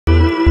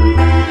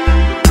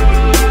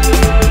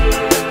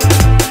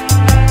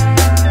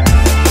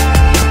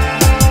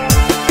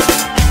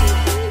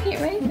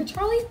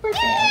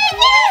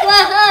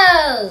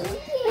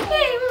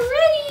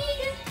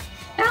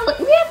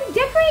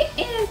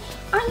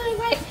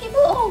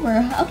over.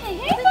 Okay,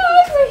 hey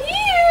guys, we're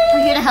here.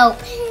 We're here to help.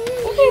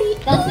 Okay.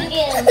 Don't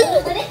forget,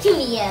 let it to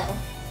me, yo.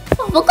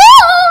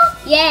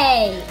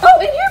 Yay! Oh,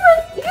 and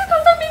here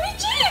comes our baby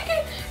chick.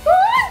 Come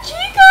on,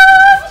 Chica.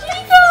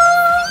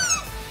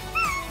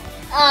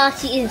 Oh,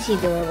 she's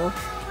adorable.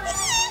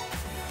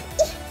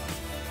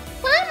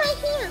 Why am I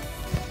here?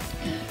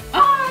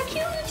 Ah,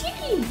 cute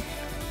Chicky.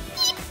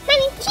 My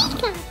name's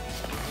Chica.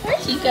 Hi,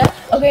 Chica.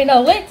 Okay, now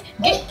let's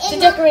get to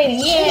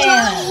decorating.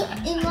 Yeah.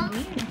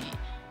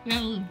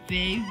 Little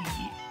baby.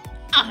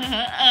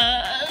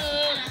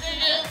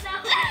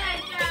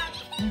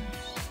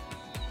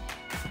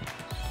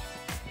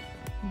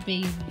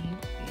 Baby.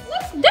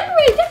 Let's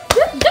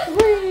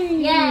decorate.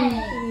 Yay.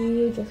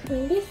 You just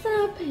bring this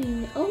up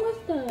and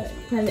almost done.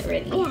 Present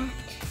ready. Yeah.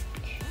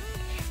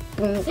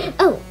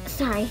 Oh,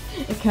 sorry.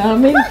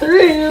 Coming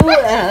through.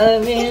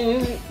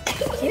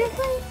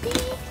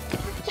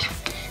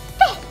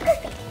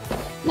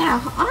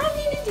 Now, all I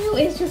need to do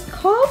is just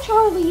call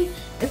Charlie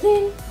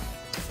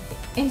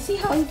and see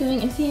how he's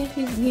doing and see if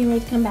he's getting ready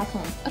to come back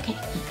home. Okay,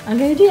 I'm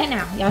gonna do that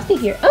now. Y'all stay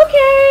here.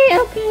 Okay.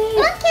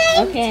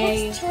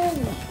 Text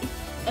Charlie.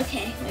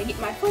 Okay, I'm gonna get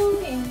my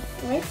phone and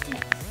write the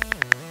text.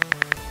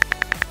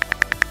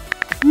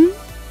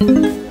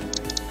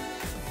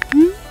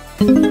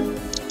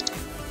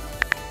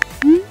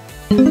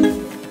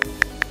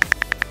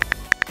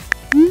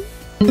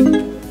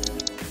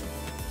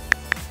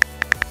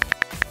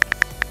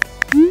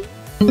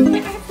 I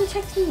have to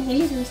text him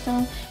later,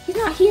 so he's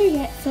not here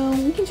yet, so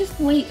we can just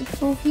wait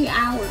for a few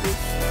hours.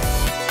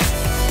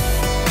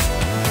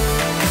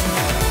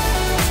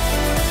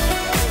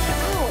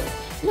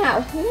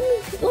 Now,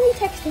 let me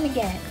text him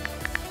again.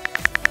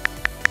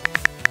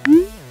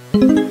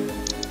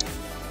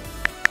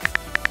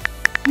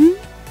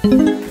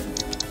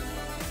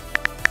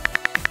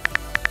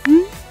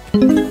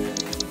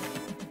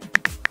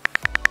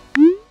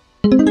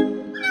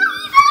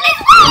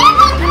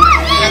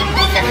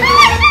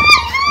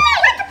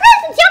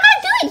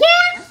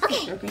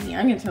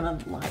 I'm gonna turn on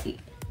the light.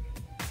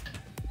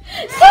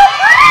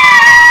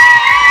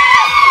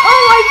 Oh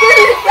my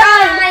goodness,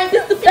 guys!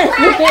 This is the best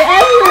birthday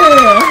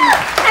ever!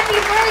 Happy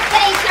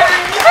birthday,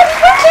 Charlie! Happy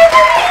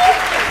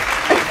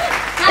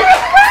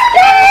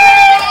birthday,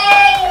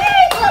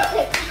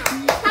 baby!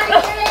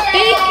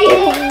 Thank you!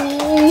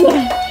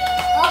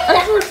 I'm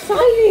so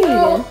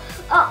excited!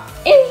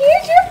 And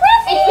here's your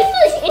present!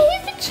 And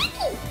here's the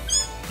chicken!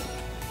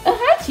 Oh,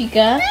 hi,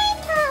 Chica! Hi,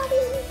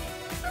 Charlie!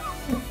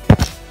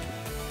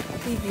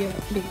 Please be a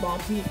big ball,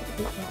 please be a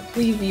big ball,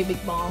 please be a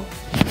big ball.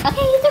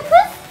 Okay, here's the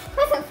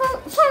present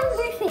from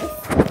Rufus.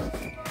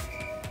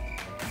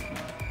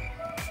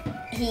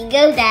 Here you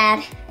go,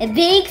 Dad. A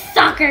big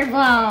soccer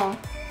ball.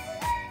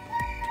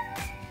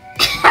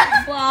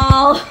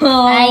 Wow!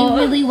 I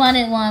really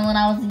wanted one when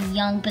I was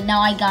young, but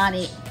now I got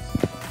it.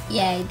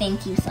 Yay,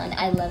 thank you, son.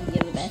 I love you.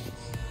 You're the best.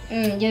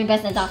 You're the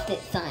best adopted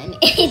son.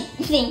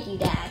 Thank you,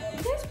 Dad.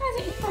 This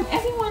present is from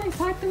everyone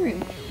inside the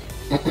room.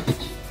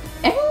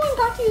 Everyone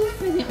got to use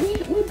present. We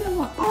put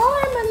all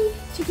our money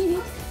to get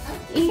it.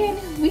 And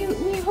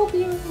we hope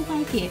you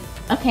like it.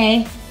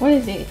 Okay, what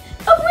is it?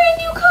 A brand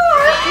new car!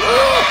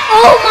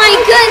 Oh my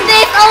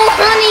goodness! Oh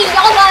honey,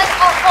 y'all guys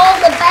are all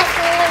the best.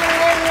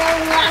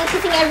 I'm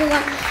kissing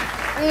everyone.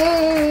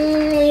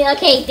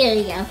 Okay, there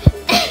you go.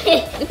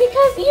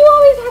 Because you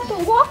always have to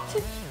walk to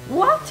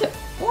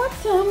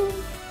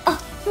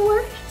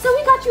work. So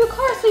we got you a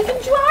car so you can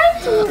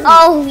drive to work.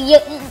 Oh,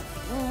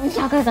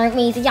 y'all guys are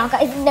amazing. Y'all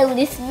guys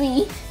noticed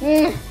me.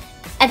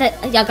 I thought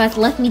y'all guys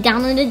left me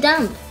down in the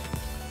dump.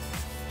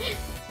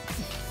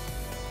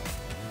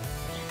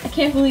 I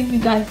can't believe you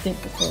guys did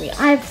this for me.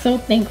 I'm so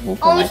thankful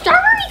for my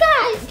Strawberry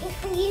guys, good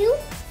for you.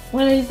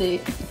 What is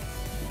it?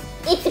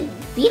 It's a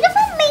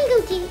beautiful mango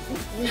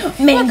juice.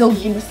 Mango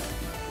juice.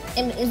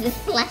 And it's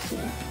just slushy.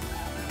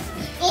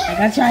 I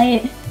gotta try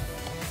it.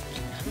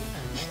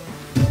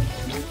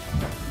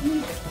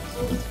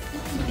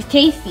 It's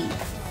tasty.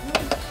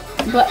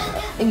 But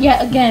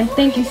yeah, again,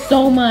 thank you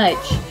so much.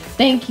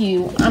 Thank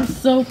you. I'm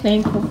so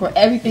thankful for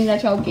everything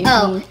that y'all gave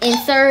me. And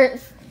sir,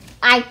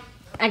 I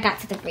got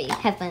to the free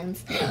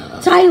headphones.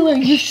 Tyler,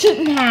 you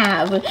shouldn't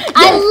have.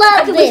 I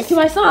love this. this. To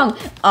my song.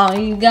 All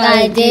you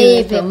gotta do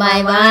is put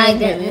my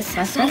mind in this.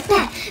 Like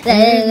that.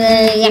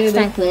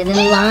 Extract with a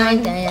line.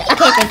 Okay,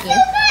 thank you.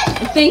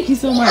 Thank you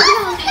so much.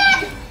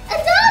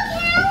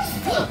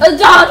 A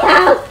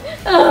doghouse.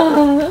 A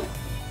doghouse.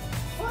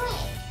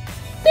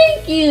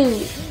 Thank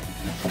you.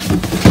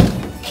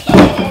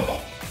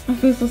 I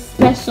feel so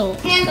special.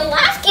 And the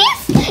last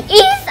kiss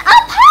is a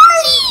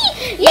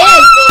party.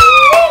 Yes.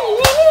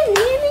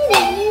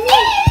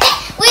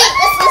 Wait,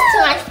 let's listen to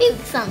my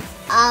favorite song.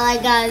 All I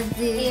gotta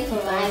do is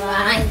put my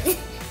mind.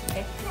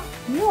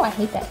 You know I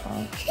hate that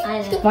song. I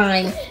know.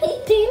 Fine.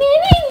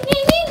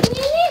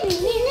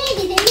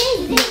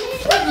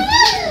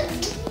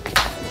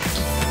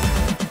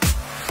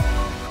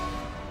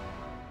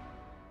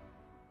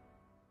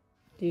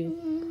 Do.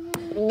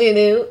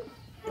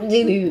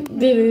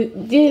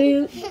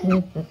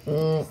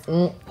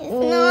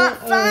 not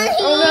funny.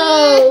 Oh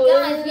no.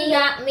 Guys, we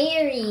got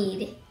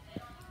married.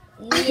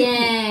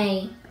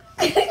 Yay.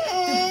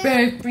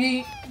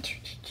 Baby.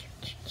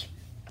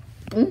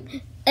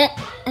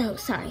 Oh,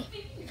 sorry.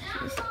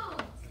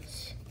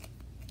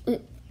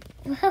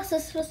 What else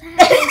is supposed to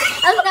happen?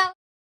 Let's go.